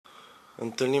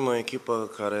Întâlnim o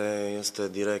echipă care este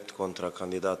direct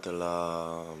contracandidată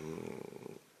la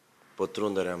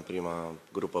pătrunderea în prima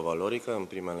grupă valorică, în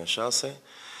primele 6.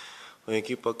 O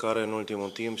echipă care în ultimul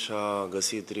timp și-a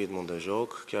găsit ritmul de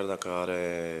joc, chiar dacă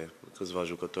are câțiva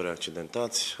jucători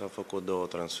accidentați, a făcut 2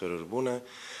 transferuri bune,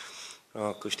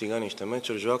 a câștigat niște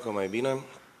meciuri, joacă mai bine.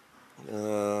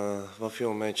 Va fi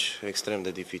un meci extrem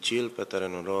de dificil, pe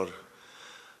terenul lor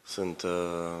sunt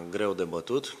greu de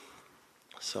bătut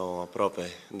sau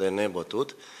aproape de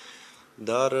nebătut,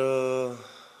 dar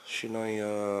și noi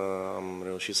am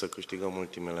reușit să câștigăm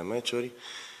ultimele meciuri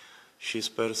și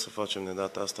sper să facem de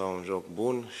data asta un joc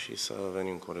bun și să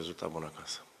venim cu un rezultat bun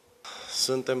acasă.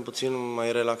 Suntem puțin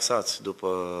mai relaxați după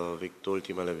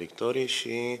ultimele victorii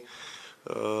și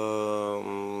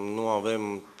nu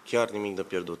avem chiar nimic de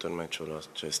pierdut în meciul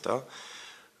acesta.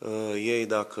 Ei,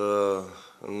 dacă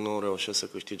nu reușesc să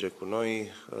câștige cu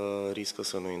noi, riscă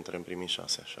să nu intre în primii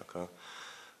 6, așa că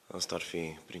asta ar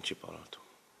fi principalul.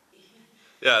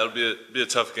 Yeah, it'll be a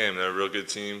tough game. They're a real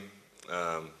good team.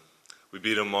 We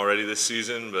beat them already this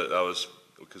season, but that was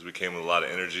because we came with a lot of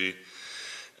energy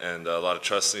and a lot of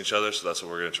trust in each other. So that's what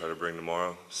we're going to try to bring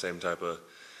tomorrow. Same type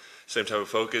of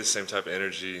focus, same type of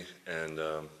energy, and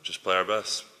just play our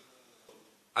best.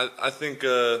 I think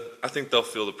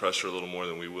they'll feel the pressure a little more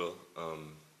than we will.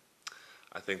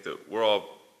 I think that we're all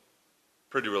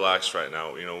pretty relaxed right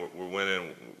now. You know, we're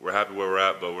winning, we're happy where we're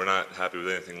at, but we're not happy with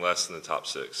anything less than the top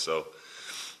 6. So,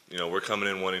 you know, we're coming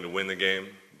in wanting to win the game,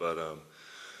 but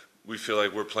we feel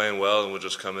like we're playing well, and we'll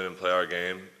just come in and play our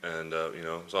game. And you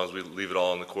know, as long as we leave it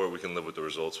all on the court, we can live with the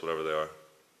results, whatever they are.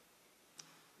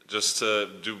 Just to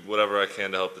do whatever I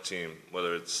can to help the team,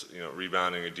 whether it's, you know,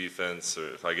 rebounding or defense,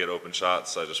 or if I get open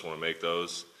shots, I just want to make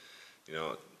those. You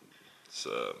know, it's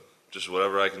just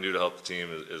whatever I can do to help the team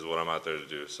is what I'm out there to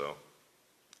do. So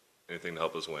anything to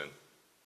help us win.